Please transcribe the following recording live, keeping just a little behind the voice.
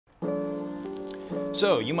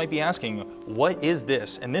So you might be asking, what is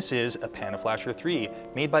this? And this is a Panaflasher 3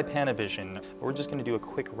 made by Panavision. We're just gonna do a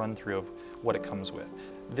quick run through of what it comes with.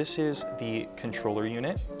 This is the controller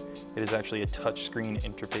unit. It is actually a touchscreen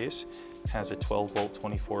interface. It has a 12 volt,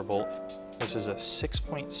 24 volt. This is a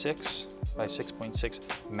 6.6 by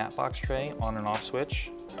 6.6 matte box tray on and off switch.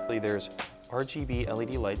 There's RGB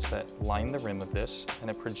LED lights that line the rim of this, and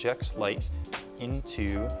it projects light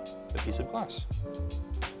into the piece of glass.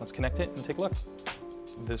 Let's connect it and take a look.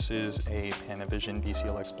 This is a Panavision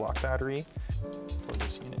VCLX block battery. Plug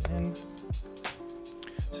this unit in.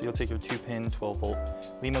 So you'll take your 2-pin 12 volt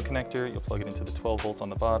LEMO connector, you'll plug it into the 12 volt on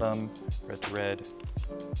the bottom, red to red.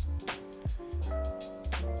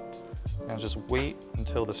 Now just wait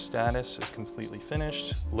until the status is completely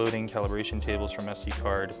finished, loading calibration tables from SD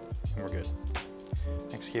card, and we're good.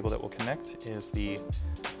 Next cable that will connect is the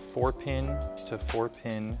 4-pin to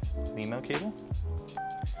 4-pin LEMO cable.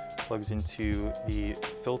 Plugs into the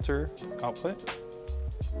filter output,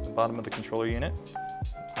 the bottom of the controller unit.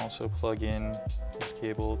 Also plug in this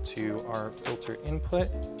cable to our filter input.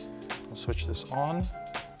 We'll switch this on.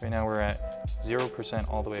 Right now we're at 0%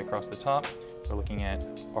 all the way across the top. We're looking at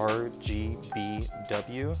RGBW.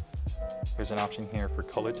 There's an option here for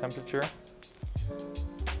color temperature.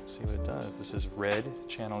 Let's see what it does. This is red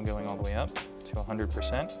channel going all the way up to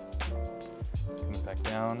 100%. Coming back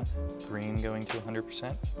down, green going to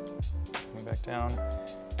 100%, coming back down,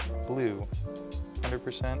 blue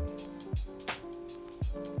 100%,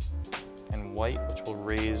 and white, which will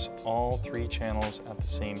raise all 3 channels at the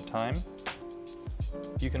same time.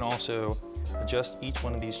 You can also adjust each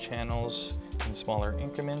one of these channels in smaller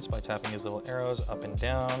increments by tapping these little arrows up and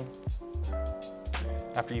down.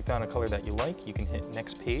 After you found a color that you like, you can hit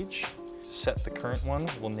next page, set the current one.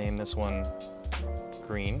 We'll name this one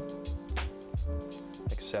green.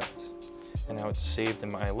 Accept. And now it's saved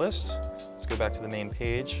in my list. Let's go back to the main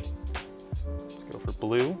page. Let's go for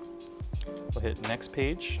blue. We'll hit next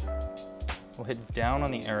page. We'll hit down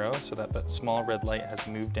on the arrow so that that small red light has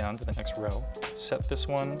moved down to the next row. Set this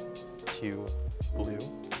one to blue.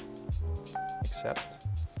 Accept.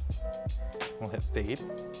 We'll hit fade.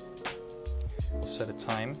 We'll set a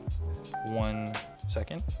time, 1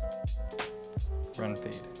 second. Run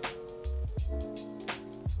fade.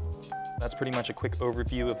 That's pretty much a quick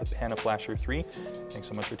overview of the Panaflasher 3. Thanks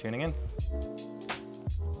so much for tuning in.